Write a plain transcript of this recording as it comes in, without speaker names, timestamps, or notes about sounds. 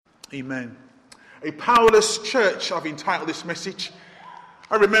Amen. A Powerless Church, I've entitled this message.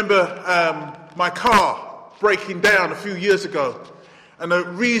 I remember my car breaking down a few years ago. And the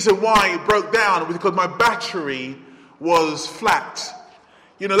reason why it broke down was because my battery was flat.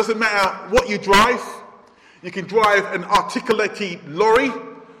 You know, it doesn't matter what you drive. You can drive an articulated lorry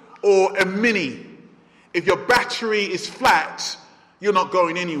or a Mini. If your battery is flat, you're not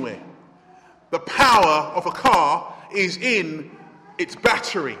going anywhere. The power of a car is in its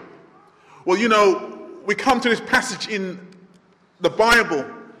battery. Well, you know, we come to this passage in the Bible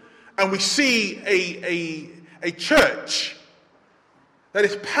and we see a church that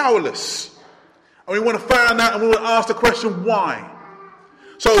is powerless. And we want to find out and we want to ask the question, why?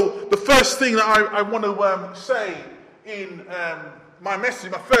 So the first thing that I want to say in my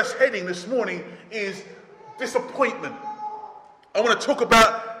message, my first heading this morning is disappointment. I want to talk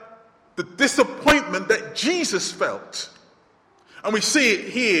about the disappointment that Jesus felt. And we see it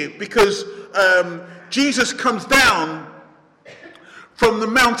here because Jesus comes down from the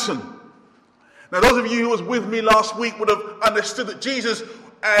mountain. Now, those of you who was with me last week would have understood that Jesus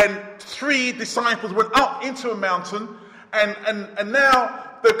and 3 disciples went up into a mountain, and now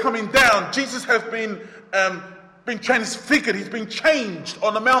they're coming down. Jesus has been transfigured. He's been changed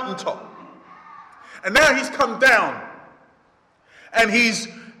on the mountaintop. And now he's come down. And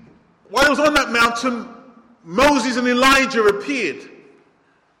while he was on that mountain, Moses and Elijah appeared.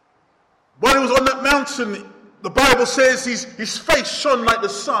 While he was on that mountain, the Bible says his face shone like the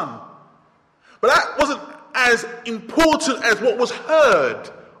sun. But that wasn't as important as what was heard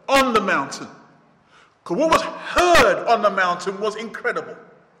on the mountain. Because what was heard on the mountain was incredible.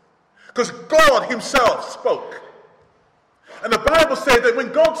 Because God himself spoke. And the Bible said that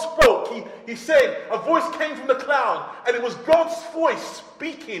when God spoke, he said, a voice came from the cloud, and it was God's voice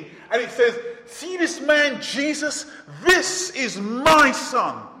speaking. And it says, see this man Jesus? This is my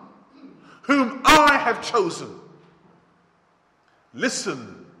son, whom I have chosen.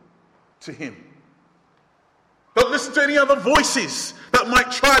 Listen to him. Don't listen to any other voices that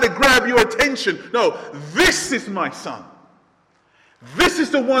might try to grab your attention. No, this is my son. This is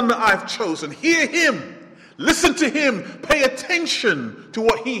the one that I've chosen. Hear him. Listen to him. Pay attention to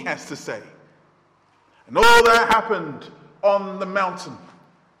what he has to say. And all that happened on the mountain.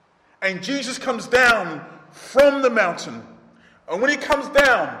 And Jesus comes down from the mountain. And when he comes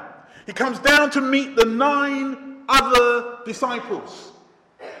down to meet the 9 other disciples.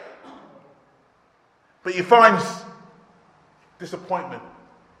 But he finds disappointment.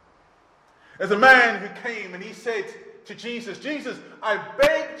 There's a man who came and he said to Jesus, Jesus, I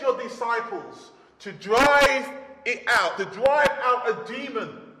begged your disciples to drive out a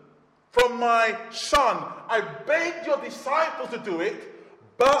demon from my son. I begged your disciples to do it,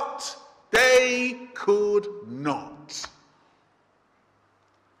 but they could not.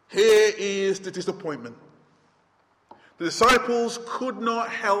 Here is the disappointment. The disciples could not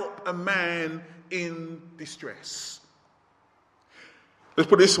help a man in distress. Let's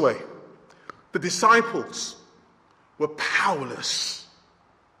put it this way. The disciples were powerless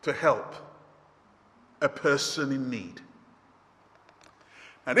to help a person in need.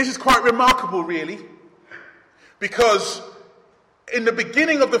 Now this is quite remarkable, really, because in the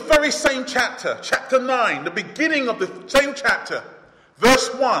beginning of the very same chapter, chapter 9, the beginning of the same chapter, verse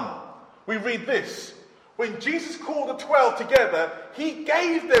 1, we read this. When Jesus called the 12 together, he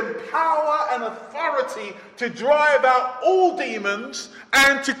gave them power and authority to drive out all demons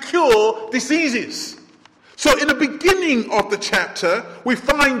and to cure diseases. So in the beginning of the chapter, we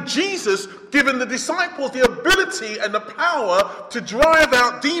find Jesus giving the disciples the ability and the power to drive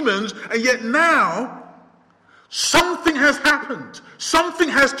out demons, and yet now something has happened. Something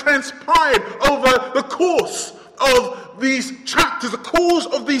has transpired over the course of these chapters, the course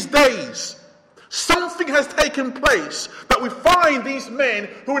of these days. Something has taken place that we find these men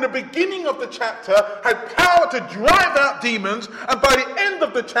who in the beginning of the chapter had power to drive out demons, and by the end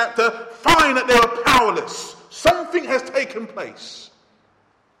of the chapter find that they were powerless. Something has taken place.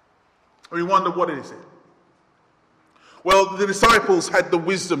 And we wonder, what is it? Well, the disciples had the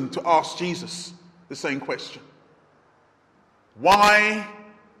wisdom to ask Jesus the same question. Why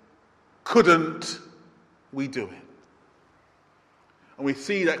couldn't we do it? And we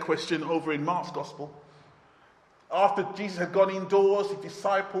see that question over in Mark's Gospel. After Jesus had gone indoors, the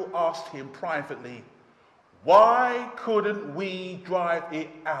disciple asked him privately, why couldn't we drive it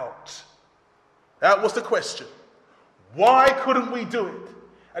out? That was the question. Why couldn't we do it?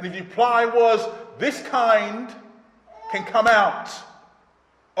 And the reply was, this kind can come out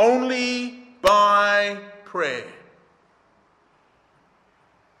only by prayer.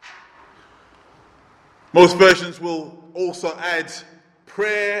 Most versions will also add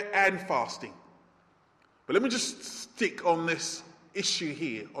prayer and fasting. But let me just stick on this issue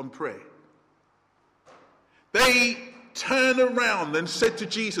here on prayer. They turned around and said to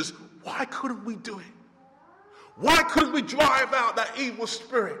Jesus, why couldn't we do it? Why couldn't we drive out that evil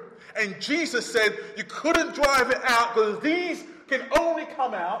spirit? And Jesus said, you couldn't drive it out because these can only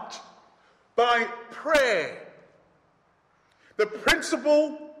come out by prayer. The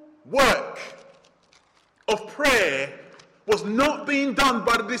principal work of prayer was not being done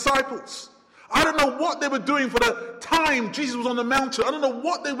by the disciples. I don't know what they were doing for the time Jesus was on the mountain. I don't know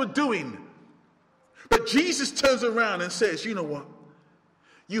what they were doing. But Jesus turns around and says, you know what?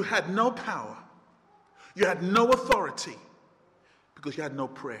 You had no power. You had no authority because you had no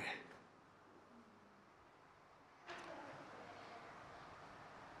prayer.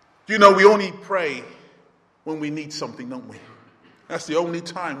 You know, we only pray when we need something, don't we? That's the only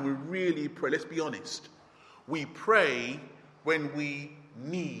time we really pray. Let's be honest. We pray when we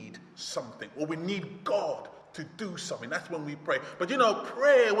need something, or we need God to do something. That's when we pray. But you know,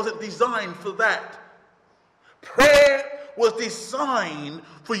 prayer wasn't designed for that. Prayer was designed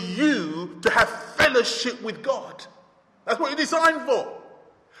for you to have fellowship with God. That's what it's designed for.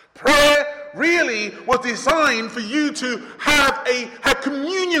 Prayer really was designed for you to have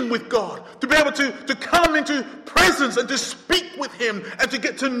communion with God, to be able to come into presence and to speak with him and to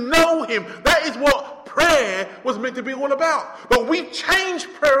get to know him. That is what prayer was meant to be all about. But we've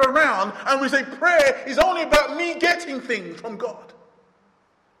changed prayer around and we say prayer is only about me getting things from God.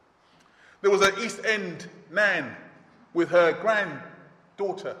 There was an East End nan with her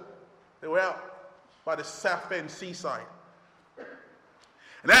granddaughter. They were out by the South End seaside.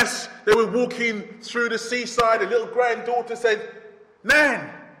 And as they were walking through the seaside, the little granddaughter said,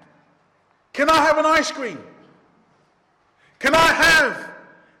 Nan, can I have an ice cream? Can I have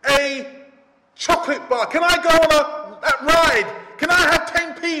a chocolate bar? Can I go on that ride? Can I have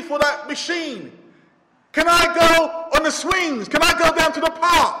 10p for that machine? Can I go on the swings? Can I go down to the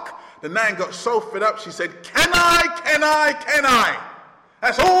park? The nan got so fed up, she said, can I?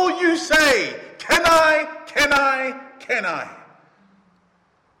 That's all you say. Can I?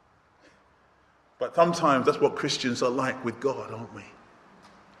 But sometimes that's what Christians are like with God, aren't we?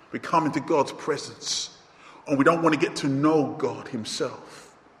 We come into God's presence and we don't want to get to know God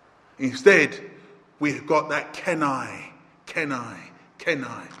himself. Instead, we've got that can I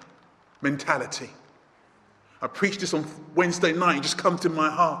mentality. I preached this on Wednesday night. It just come to my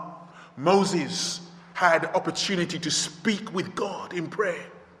heart. Moses had opportunity to speak with God in prayer.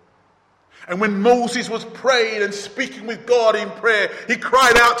 And when Moses was praying and speaking with God in prayer, he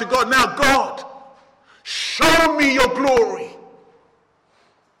cried out to God, now God, show me your glory.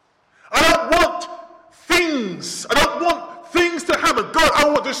 I don't want things to happen. God, I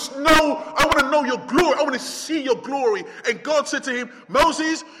want to know your glory. I want to see your glory. And God said to him,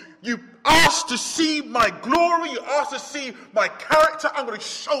 Moses, you asked to see my glory. You asked to see my character. I'm going to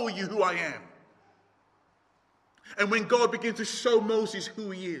show you who I am. And when God begins to show Moses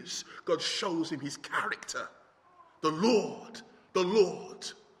who he is, God shows him his character. The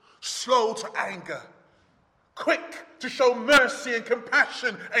Lord, slow to anger, quick to show mercy and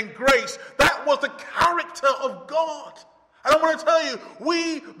compassion and grace. That was the character of God. And I want to tell you,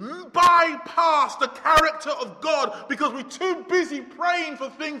 we bypass the character of God because we're too busy praying for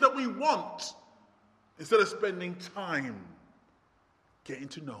things that we want instead of spending time getting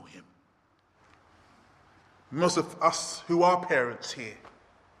to know him. Most of us who are parents here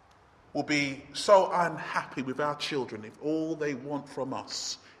will be so unhappy with our children if all they want from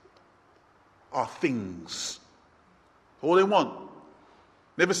us are things. All they want.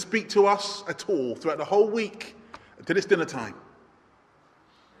 Never speak to us at all throughout the whole week until it's dinner time.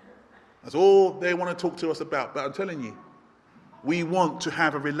 That's all they want to talk to us about. But I'm telling you, we want to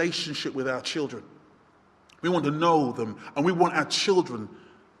have a relationship with our children. We want to know them, and we want our children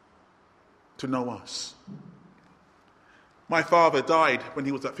to know us. My father died when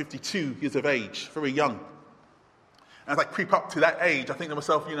he was at 52 years of age, very young. As I creep up to that age, I think to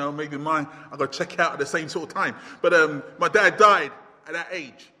myself, maybe I've got to check out at the same sort of time. But my dad died at that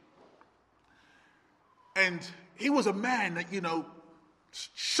age. And he was a man that,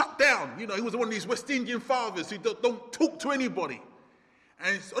 shut down. He was one of these West Indian fathers who don't talk to anybody.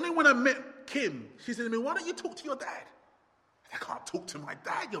 And it's only when I met Kim, she said to me, why don't you talk to your dad? I can't talk to my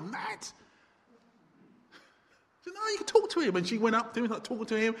dad, you're mad. She said, no, you can talk to him. And she went up to him, started talking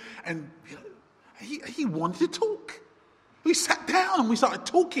to him, and he wanted to talk. We sat down and we started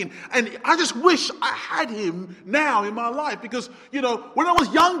talking, and I just wish I had him now in my life because, when I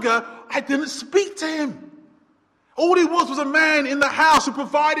was younger, I didn't speak to him. All he was a man in the house who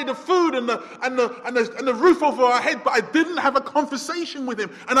provided the food and the roof over our head, but I didn't have a conversation with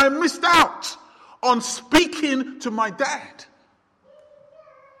him, and I missed out on speaking to my dad.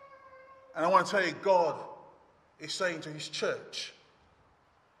 And I want to tell you, God is saying to his church,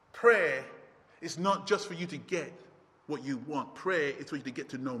 prayer is not just for you to get what you want. Prayer is for you to get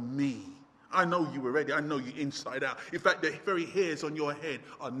to know me. I know you already. I know you inside out. In fact, the very hairs on your head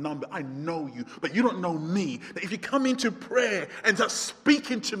are numbered. I know you, but you don't know me. That if you come into prayer and start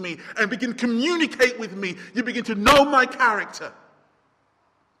speaking to me and begin to communicate with me, you begin to know my character.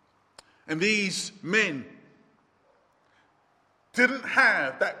 And these men didn't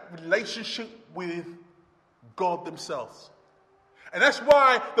have that relationship with God themselves. And that's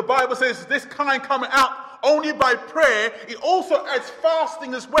why the Bible says this kind coming out only by prayer. It also adds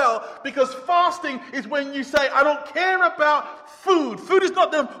fasting as well, because fasting is when you say, I don't care about food. Food is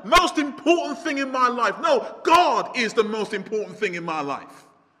not the most important thing in my life. No, God is the most important thing in my life.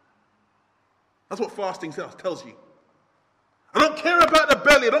 That's what fasting tells you. I don't care about the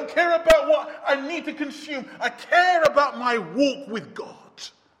belly. I don't care about what I need to consume. I care about my walk with God.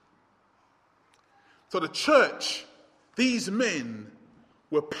 So the church, these men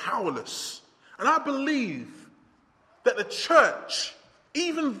were powerless. And I believe that the church,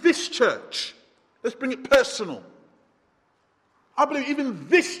 even this church, let's bring it personal. I believe even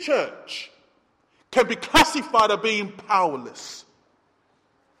this church can be classified as being powerless.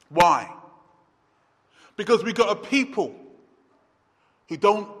 Why? Because we've got a people who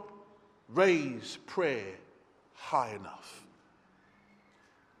don't raise prayer high enough.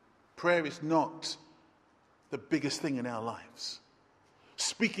 Prayer is not the biggest thing in our lives.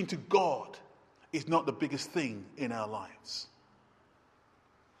 Speaking to God is not the biggest thing in our lives.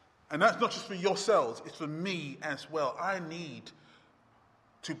 And that's not just for yourselves, it's for me as well. I need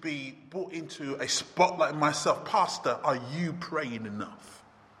to be brought into a spotlight myself. Pastor, are you praying enough?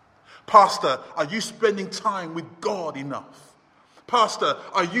 Pastor, are you spending time with God enough? Pastor,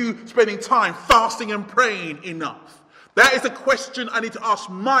 are you spending time fasting and praying enough? That is a question I need to ask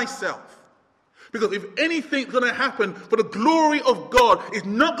myself. Because if anything's going to happen for the glory of God, it's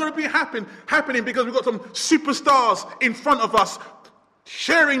not going to be happening because we've got some superstars in front of us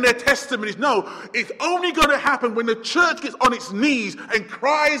sharing their testimonies. No, it's only going to happen when the church gets on its knees and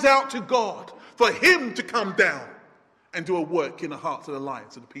cries out to God for him to come down and do a work in the hearts and the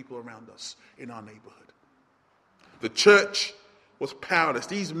lives of the people around us in our neighborhood. The church was powerless.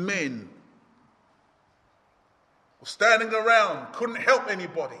 These men were standing around, couldn't help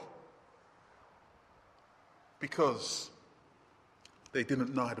anybody, because they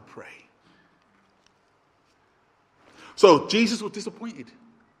didn't know how to pray. So Jesus was disappointed.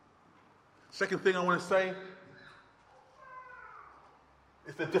 Second thing I want to say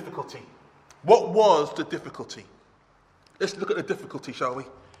is the difficulty. What was the difficulty? Let's look at the difficulty, shall we?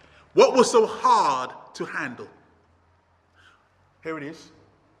 What was so hard to handle? Here it is.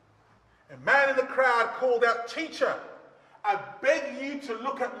 A man in the crowd called out, "Teacher, I beg you to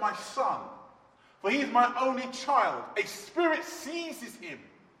look at my son, for he is my only child. A spirit seizes him,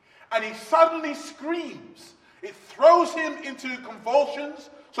 and he suddenly screams. It throws him into convulsions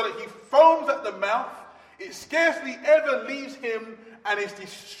so that he foams at the mouth. It scarcely ever leaves him and is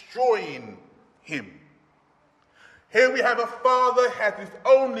destroying him." Here we have a father had his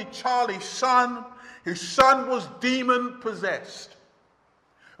only child, his son. His son was demon-possessed.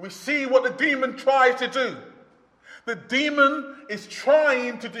 We see what the demon tries to do. The demon is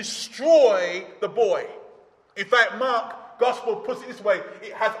trying to destroy the boy. In fact, Mark Gospel puts it this way: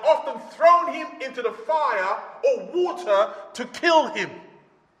 it has often thrown him into the fire or water to kill him.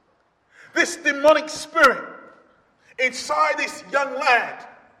 This demonic spirit inside this young lad,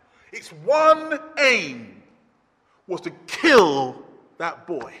 its one aim was to kill that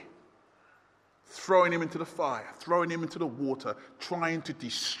boy. Throwing him into the fire, throwing him into the water, trying to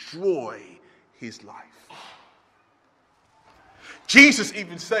destroy his life. Jesus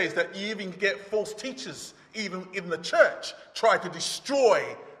even says that you even get false teachers, even in the church, try to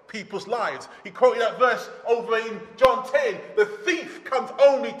destroy people's lives. He quoted that verse over in John 10. The thief comes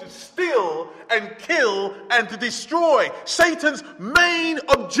only to steal and kill and to destroy. Satan's main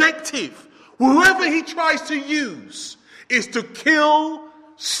objective, whoever he tries to use, is to kill,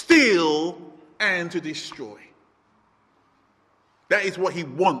 steal, and to destroy. That is what he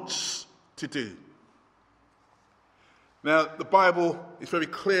wants to do. Now, the Bible is very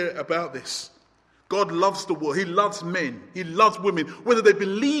clear about this. God loves the world. He loves men. He loves women, whether they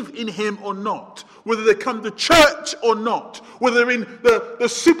believe in him or not, whether they come to church or not, whether they're in the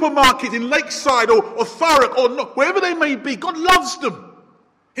supermarket in Lakeside or Thurrock or not, wherever they may be. God loves them.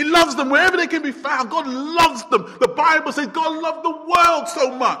 He loves them wherever they can be found. God loves them. The Bible says God loved the world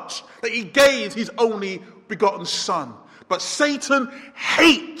so much that he gave his only begotten son. But Satan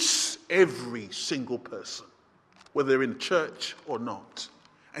hates every single person, whether they're in the church or not.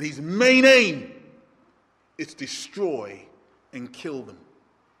 And his main aim is to destroy and kill them.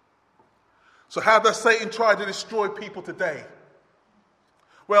 So how does Satan try to destroy people today?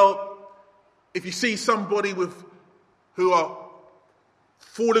 Well, if you see somebody who are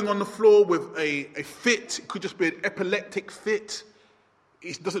falling on the floor with a fit, it could just be an epileptic fit.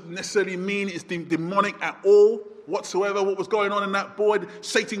 It doesn't necessarily mean it's demonic at all, whatsoever. What was going on in that boy?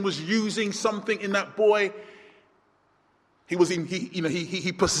 Satan was using something in that boy.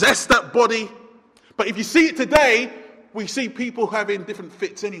 He possessed that body. But if you see it today, we see people having different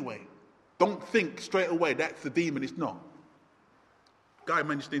fits anyway. Don't think straight away that's the demon. It's not. Guy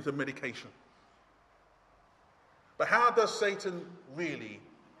managed needs some medication. But how does Satan really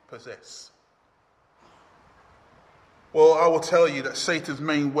possess? Well, I will tell you that Satan's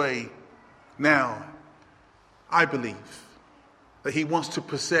main way now, I believe, that he wants to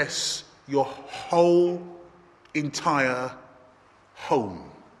possess your whole entire home.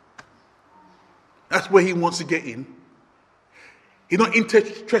 That's where he wants to get in. He's not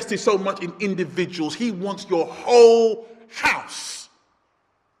interested so much in individuals. He wants your whole house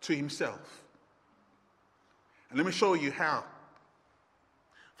to himself. And let me show you how.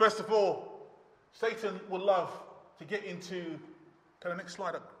 First of all, Satan would love to get into, can the next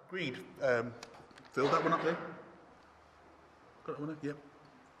slide up? Greed. Fill that one up there. Got that one there?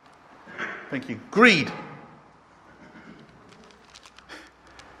 Yep. Thank you. Greed.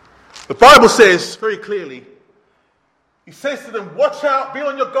 The Bible says very clearly, he says to them, watch out, be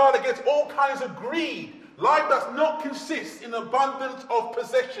on your guard against all kinds of greed. Life does not consist in abundance of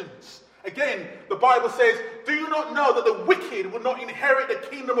possessions. Again, the Bible says, do you not know that the wicked will not inherit the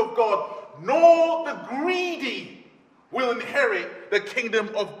kingdom of God, nor the greedy will inherit the kingdom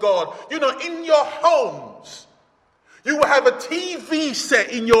of God? You know, in your homes, you will have a TV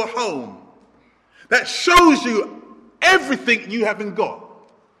set in your home that shows you everything you haven't got.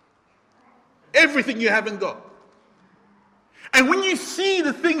 Everything you haven't got. And when you see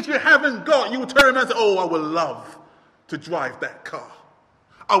the things you haven't got, you will turn around and say, oh, I would love to drive that car.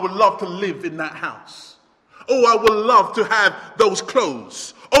 I would love to live in that house. Oh, I would love to have those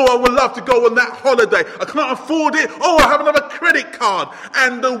clothes. Oh, I would love to go on that holiday. I can't afford it. Oh, I have another credit card.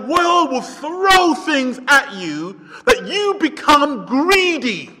 And the world will throw things at you that you become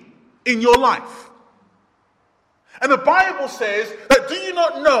greedy in your life. And the Bible says that, do you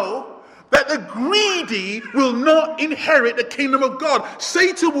not know that the greedy will not inherit the kingdom of God?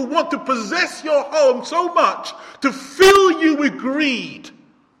 Satan will want to possess your home so much to fill you with greed.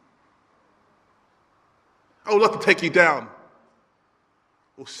 I would love to take you down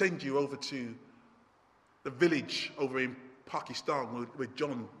or send you over to the village over in Pakistan where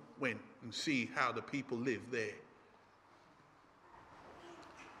John went and see how the people live there.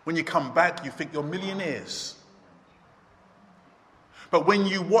 When you come back, you think you're millionaires. But when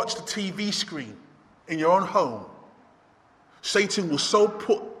you watch the TV screen in your own home, Satan will so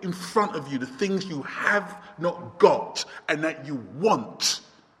put in front of you the things you have not got and that you want,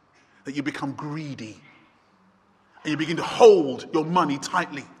 that you become greedy. And you begin to hold your money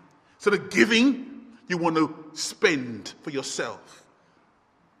tightly. So the giving, you want to spend for yourself.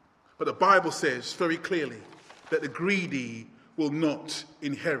 But the Bible says very clearly that the greedy will not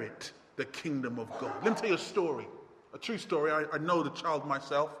inherit the kingdom of God. Let me tell you a story. A true story. I know the child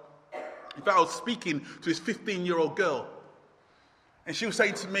myself. In fact, I was speaking to this 15-year-old girl. And she was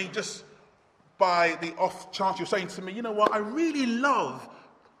saying to me, just by the off chance, she was saying to me, you know what, I really love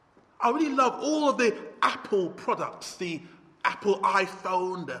all of the Apple products, the Apple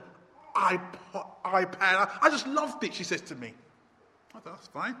iPhone, the iPad. I just loved it, she says to me. I thought, that's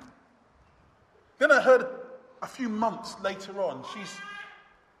fine. Then I heard a few months later on,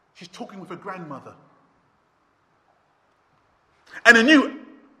 she's talking with her grandmother. And a new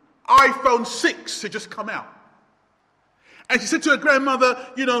iPhone 6 had just come out. And she said to her grandmother,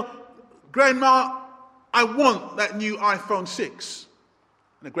 you know, Grandma, I want that new iPhone 6.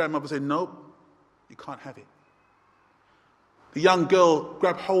 And the grandmother said, no, you can't have it. The young girl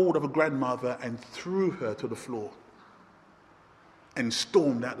grabbed hold of her grandmother and threw her to the floor and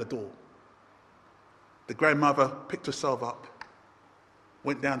stormed out the door. The grandmother picked herself up,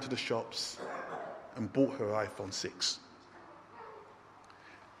 went down to the shops and bought her iPhone 6.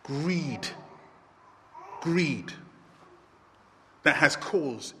 Greed that has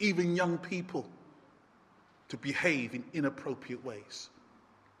caused even young people to behave in inappropriate ways.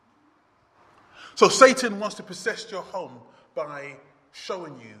 So Satan wants to possess your home by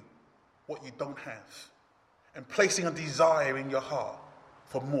showing you what you don't have and placing a desire in your heart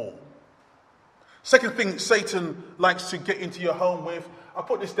for more. Second thing Satan likes to get into your home with, I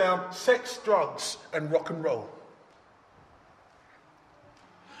put this down: sex, drugs, and rock and roll.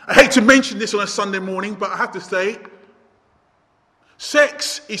 I hate to mention this on a Sunday morning, but I have to say,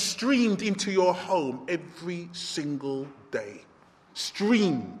 sex is streamed into your home every single day.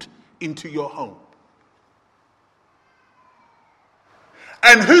 Streamed into your home.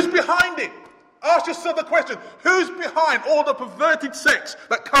 And who's behind it? Ask yourself the question: who's behind all the perverted sex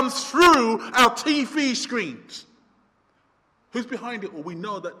that comes through our TV screens? Who's behind it? Well, we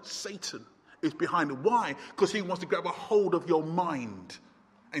know that Satan is behind it. Why? Because he wants to grab a hold of your mind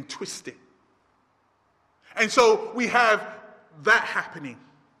and twist it. And so we have that happening.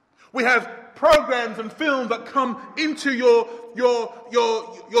 We have programs and films that come into your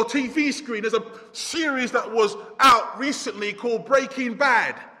TV screen. There's a series that was out recently called Breaking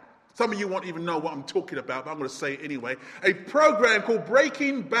Bad. Some of you won't even know what I'm talking about, but I'm going to say it anyway. A program called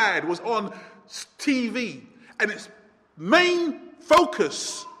Breaking Bad was on TV, and its main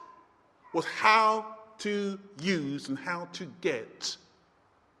focus was how to use and how to get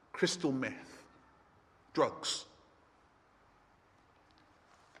crystal meth, drugs.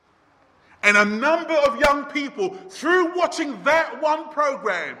 And a number of young people, through watching that one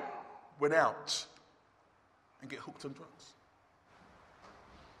program, went out and get hooked on drugs.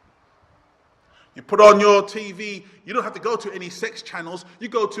 You put on your TV, you don't have to go to any sex channels. You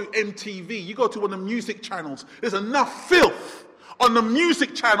go to MTV, you go to one of the music channels. There's enough filth on the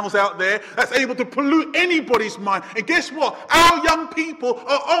music channels out there that's able to pollute anybody's mind. And guess what? Our young people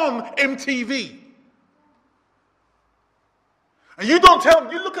are on MTV. And you don't tell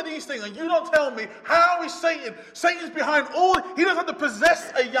me, you look at these things and you don't tell me, how is Satan? Satan's behind all. He doesn't have to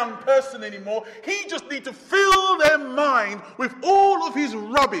possess a young person anymore. He just needs to fill their mind with all of his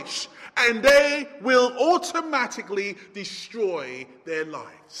rubbish, and they will automatically destroy their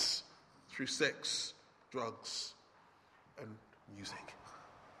lives through sex, drugs, and music.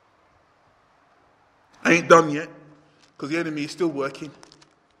 I ain't done yet, because the enemy is still working.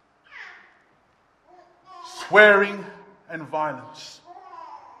 Swearing and violence.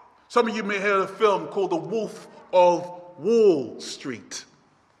 Some of you may hear a film called The Wolf of Wall Street.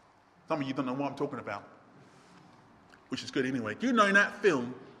 Some of you don't know what I'm talking about, which is good anyway. Do you know in that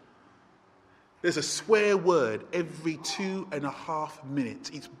film, there's a swear word every 2.5 minutes.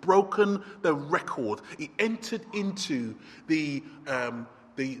 It's broken the record. It entered into the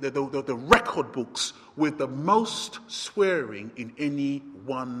record books with the most swearing in any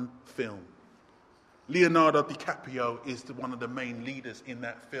one film. Leonardo DiCaprio is one of the main leaders in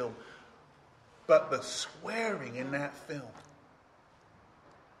that film. But the swearing in that film.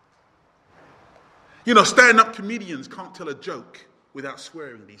 You know, stand-up comedians can't tell a joke without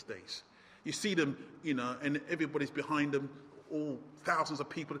swearing these days. You see them, you know, and everybody's behind them, all thousands of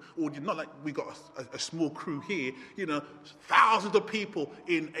people, or not like we got a small crew here, you know, thousands of people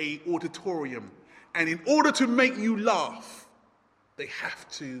in an auditorium. And in order to make you laugh, they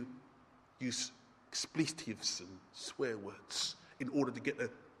have to use expletives and swear words in order to get the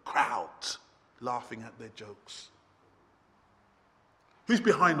crowd laughing at their jokes. Who's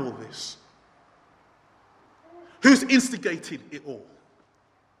behind all this? Who's instigated it all?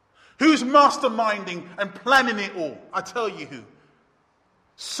 Who's masterminding and planning it all? I tell you who.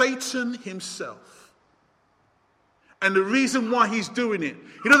 Satan himself. And the reason why he's doing it,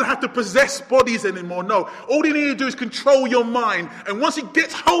 he doesn't have to possess bodies anymore. No, all he needs to do is control your mind. And once he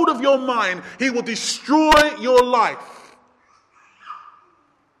gets hold of your mind, he will destroy your life.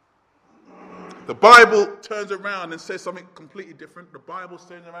 The Bible turns around and says something completely different. The Bible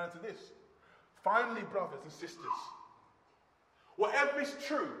turns around to this. Finally, brothers and sisters, whatever is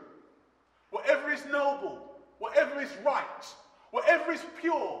true, whatever is noble, whatever is right, whatever is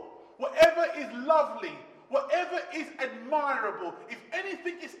pure, whatever is lovely, whatever is admirable, if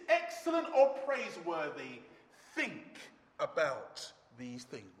anything is excellent or praiseworthy, think about these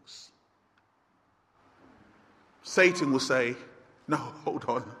things. Satan will say, no, hold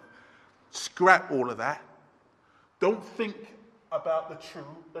on. Scrap all of that. Don't think about the true,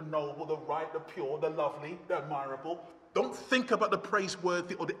 the noble, the right, the pure, the lovely, the admirable. Don't think about the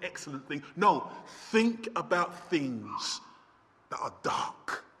praiseworthy or the excellent thing. No, think about things that are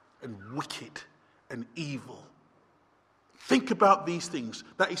dark and wicked and evil. Think about these things.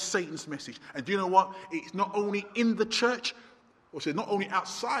 That is Satan's message. And do you know what? It's not only in the church, or so not only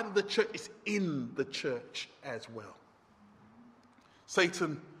outside of the church, it's in the church as well.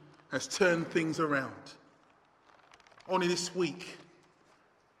 Satan has turned things around. Only this week,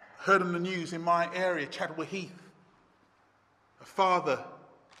 heard on the news in my area, Chadwell Heath, A father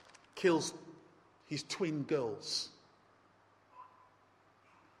kills his twin girls,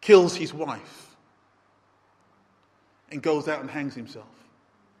 kills his wife, and goes out and hangs himself.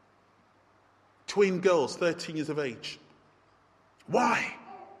 Twin girls, 13 years of age. Why?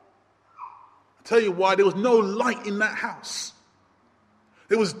 I'll tell you why. There was no light in that house.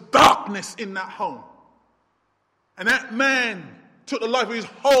 There was darkness in that home. And that man took the life of his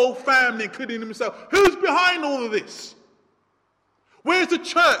whole family, including himself. Who's behind all of this? Where's the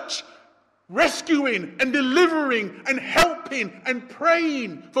church rescuing and delivering and helping and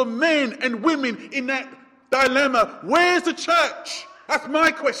praying for men and women in that dilemma? Where's the church? That's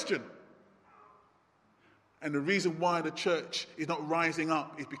my question. And the reason why the church is not rising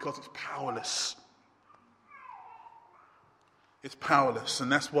up is because it's powerless. It's powerless.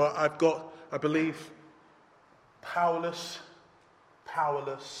 And that's why I've got, I believe, powerless.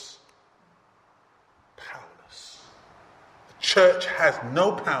 The church has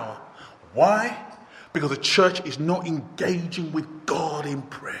no power. Why? Because the church is not engaging with God in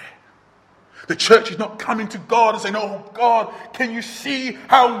prayer. The church is not coming to God and saying, oh God, can you see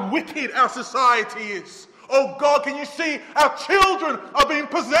how wicked our society is? Oh God, can you see our children are being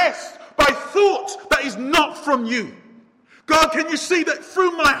possessed by thoughts that is not from you? God, can you see that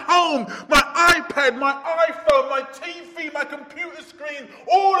through my home, my iPad, my iPhone, my TV, my computer screen,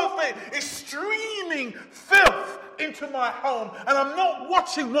 all of it is streaming filth into my home, and I'm not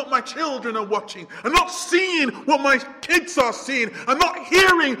watching what my children are watching. I'm not seeing what my kids are seeing. I'm not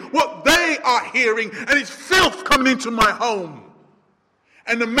hearing what they are hearing, and it's filth coming into my home.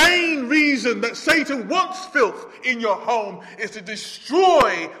 And the main reason that Satan wants filth in your home is to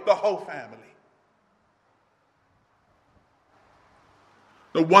destroy the whole family.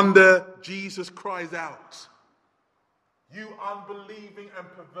 No wonder Jesus cries out, you unbelieving and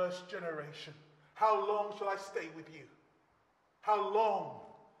perverse generation, how long shall I stay with you? How long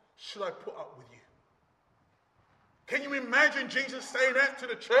shall I put up with you? Can you imagine Jesus saying that to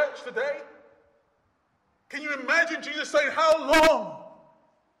the church today? Can you imagine Jesus saying, how long?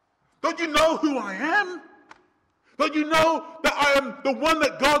 Don't you know who I am? Don't you know that I am the one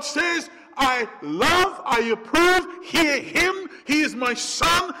that God says I love, I approve, hear him. He is my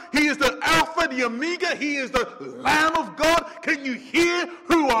son. He is the Alpha, the Omega. He is the Lamb of God. Can you hear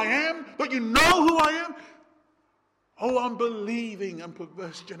who I am? Don't you know who I am? Oh, unbelieving and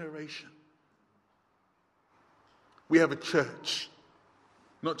perverse generation. We have a church,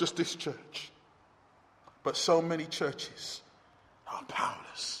 not just this church, but so many churches are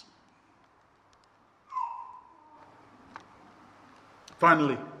powerless.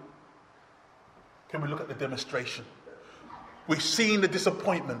 Finally, can we look at the demonstration? We've seen the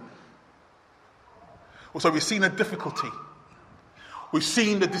disappointment. Also, we've seen the difficulty. We've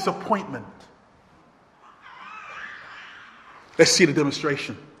seen the disappointment. Let's see the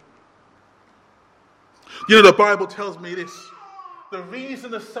demonstration. You know, the Bible tells me this. The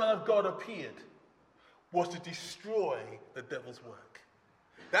reason the Son of God appeared was to destroy the devil's work.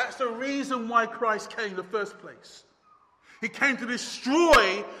 That's the reason why Christ came in the first place. He came to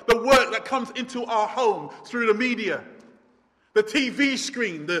destroy the work that comes into our home through the media, the TV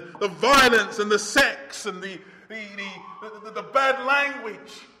screen, the violence and the sex and the bad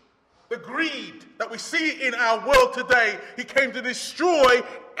language, the greed that we see in our world today. He came to destroy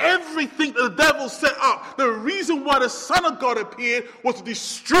everything that the devil set up. The reason why the Son of God appeared was to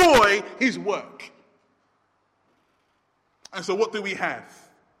destroy his work. And so what do we have?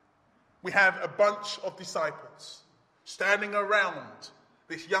 We have a bunch of disciples standing around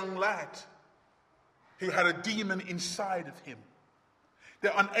this young lad who had a demon inside of him.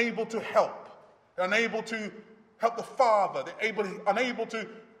 They're unable to help. They're unable to help the father. They're unable to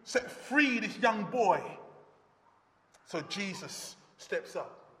set free this young boy. So Jesus steps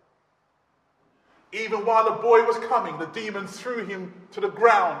up. Even while the boy was coming, the demon threw him to the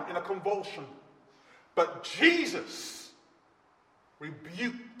ground in a convulsion. But Jesus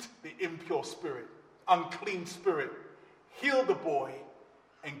rebuked the impure spirit, unclean spirit, healed the boy,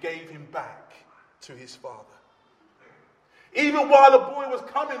 and gave him back to his father. Even while the boy was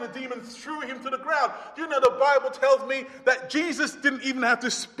coming, the demon threw him to the ground. You know, the Bible tells me that Jesus didn't even have to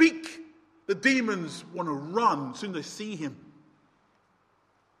speak. The demons want to run as soon as they see him.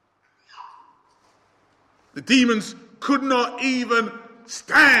 The demons could not even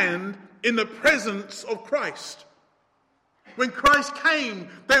stand in the presence of Christ. When Christ came,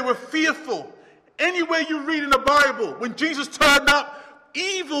 they were fearful. Anywhere you read in the Bible, when Jesus turned up,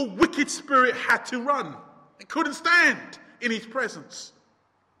 evil, wicked spirit had to run. It couldn't stand in his presence.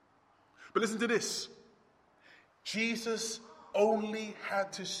 But listen to this. Jesus only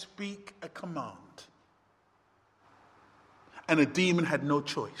had to speak a command. And the demon had no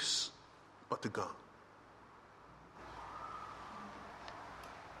choice but to go.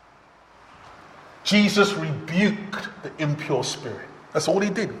 Jesus rebuked the impure spirit. That's all he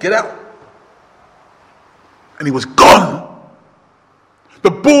did. Get out. And he was gone.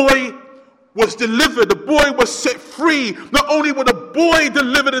 The boy was delivered. The boy was set free. Not only was the boy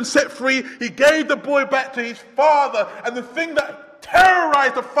delivered and set free, he gave the boy back to his father. And the thing that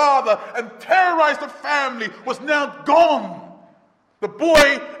terrorized the father and terrorized the family was now gone. The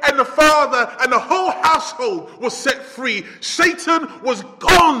boy and the father and the whole household was set free. Satan was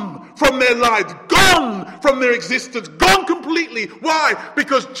gone from their lives, gone from their existence, gone completely. Why?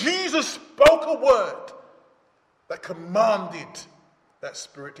 Because Jesus spoke a word that commanded that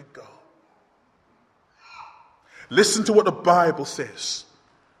spirit to go. Listen to what the Bible says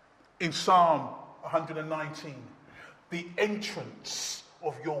in Psalm 119. The entrance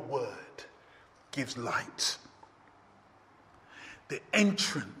of your word gives light. The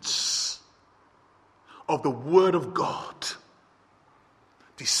entrance of the word of God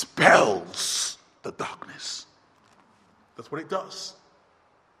dispels the darkness. That's what it does.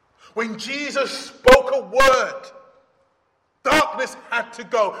 When Jesus spoke a word, darkness had to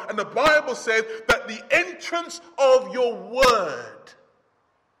go. And the Bible says that the entrance of your word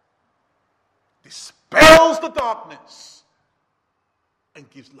dispels the darkness and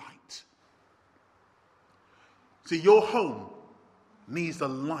gives light. See, your home needs the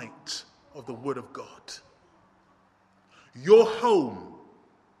light of the word of God. Your home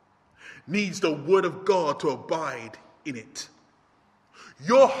needs the word of God to abide in it.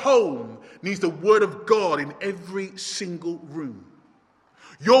 Your home needs the word of God in every single room.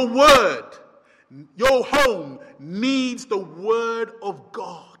 Your home needs the word of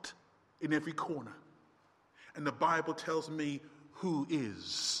God in every corner. And the Bible tells me who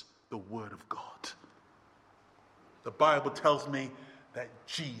is the word of God. The Bible tells me that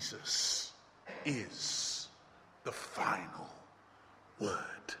Jesus is the final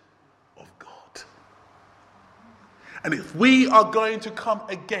word of God. And if we are going to come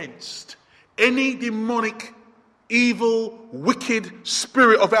against any demonic, evil, wicked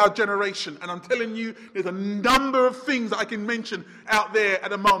spirit of our generation, and I'm telling you, there's a number of things that I can mention out there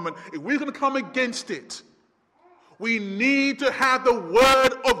at the moment. If we're going to come against it, we need to have the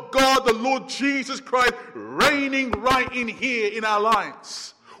word of God, the Lord Jesus Christ, reigning right in here in our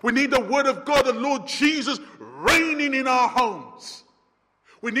lives. We need the word of God, the Lord Jesus, reigning in our homes.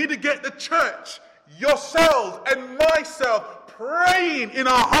 We need to get the church, yourselves and myself, praying in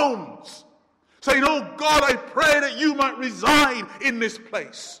our homes. Saying, oh God, I pray that you might reside in this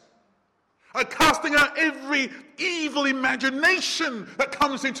place. I'm casting out every evil imagination that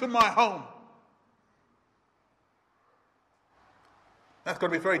comes into my home. That's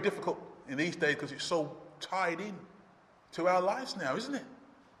going to be very difficult in these days because it's so tied in to our lives now, isn't it?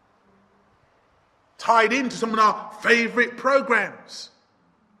 Tied into some of our favorite programs.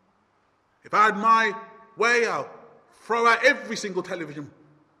 If I had my way, I'll throw out every single television.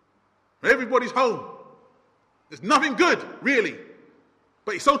 Everybody's home. There's nothing good, really.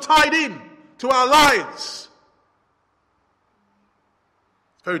 But it's so tied in to our lives.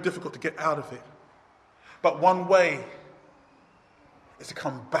 It's very difficult to get out of it. But one way is to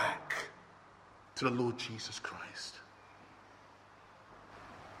come back to the Lord Jesus Christ.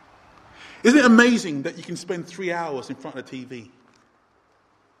 Isn't it amazing that you can spend 3 hours in front of the TV?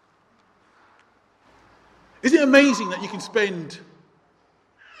 Isn't it amazing that you can spend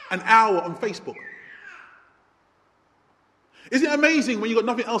an hour on Facebook? Isn't it amazing when you've got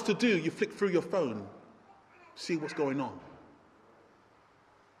nothing else to do, you flick through your phone, see what's going on?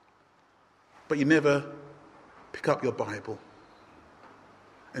 But you never pick up your Bible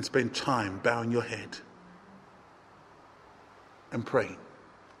and spend time bowing your head and praying.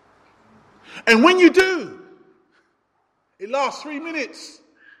 And when you do, it lasts 3 minutes,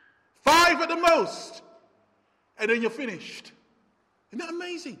 5 at the most, and then you're finished. Isn't that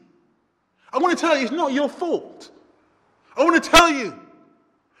amazing? I want to tell you, it's not your fault. I want to tell you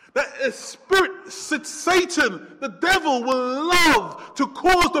that a spirit, Satan, the devil, will love to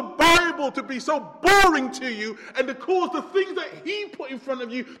cause the Bible to be so boring to you and to cause the things that he put in front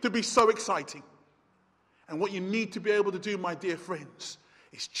of you to be so exciting. And what you need to be able to do, my dear friends,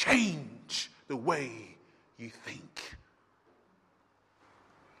 is change the way you think.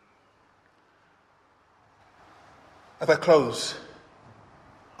 As I close,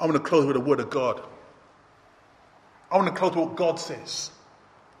 I want to close with the word of God. I want to close with what God says.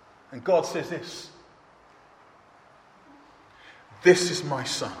 And God says this. This is my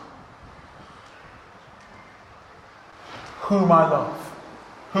son, whom I love,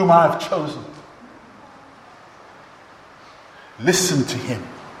 whom I have chosen. Listen to him.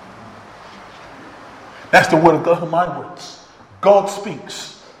 That's the word of God, my words. God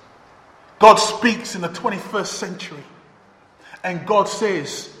speaks. God speaks in the 21st century. And God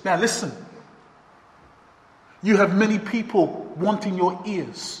says, now listen, you have many people wanting your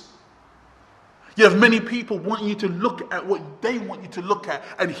ears. You have many people wanting you to look at what they want you to look at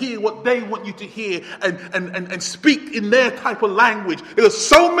and hear what they want you to hear and speak in their type of language. There are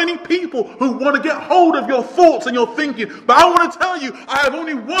so many people who want to get hold of your thoughts and your thinking. But I want to tell you, I have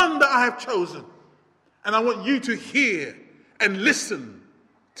only one that I have chosen. And I want you to hear and listen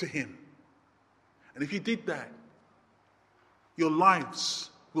to him. And if you did that, your lives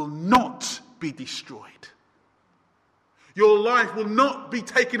will not be destroyed. Your life will not be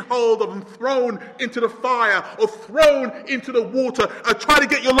taken hold of and thrown into the fire or thrown into the water and try to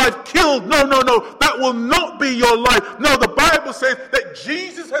get your life killed. No. That will not be your life. No, the Bible says that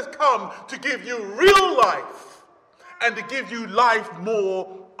Jesus has come to give you real life and to give you life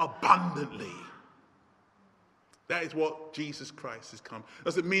more abundantly. That is what Jesus Christ has come.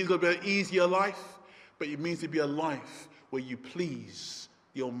 Doesn't mean it's going to be an easier life, but it means to be a life where you please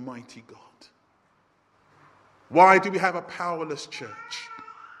the Almighty God. Why do we have a powerless church?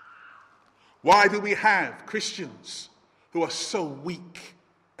 Why do we have Christians who are so weak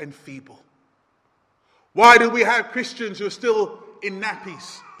and feeble? Why do we have Christians who are still in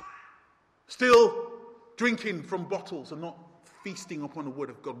nappies, still drinking from bottles and not feasting upon the word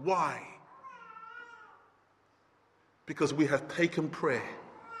of God? Why? Because we have taken prayer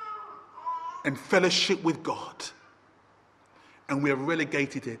and fellowship with God and we have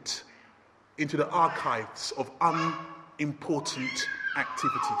relegated it into the archives of unimportant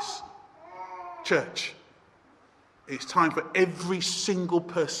activities. Church, it's time for every single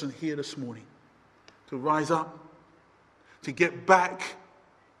person here this morning to rise up, to get back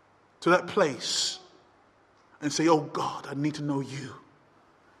to that place and say, oh God, I need to know you.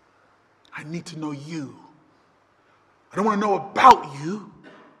 I need to know you. I don't want to know about you.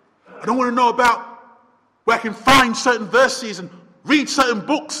 I don't want to know about where I can find certain verses and read certain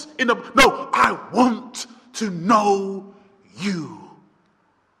books no, I want to know you.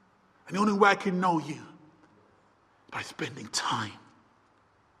 And the only way I can know you is by spending time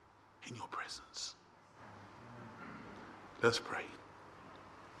in your presence. Let's pray.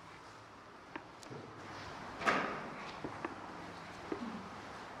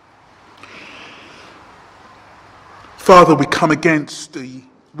 Father, we come against the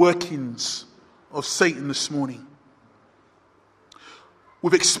workings of Satan this morning.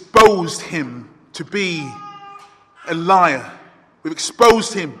 We've exposed him to be a liar. We've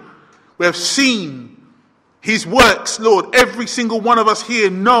exposed him. We have seen his works, Lord. Every single one of us here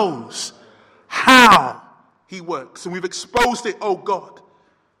knows how he works. And we've exposed it, oh God.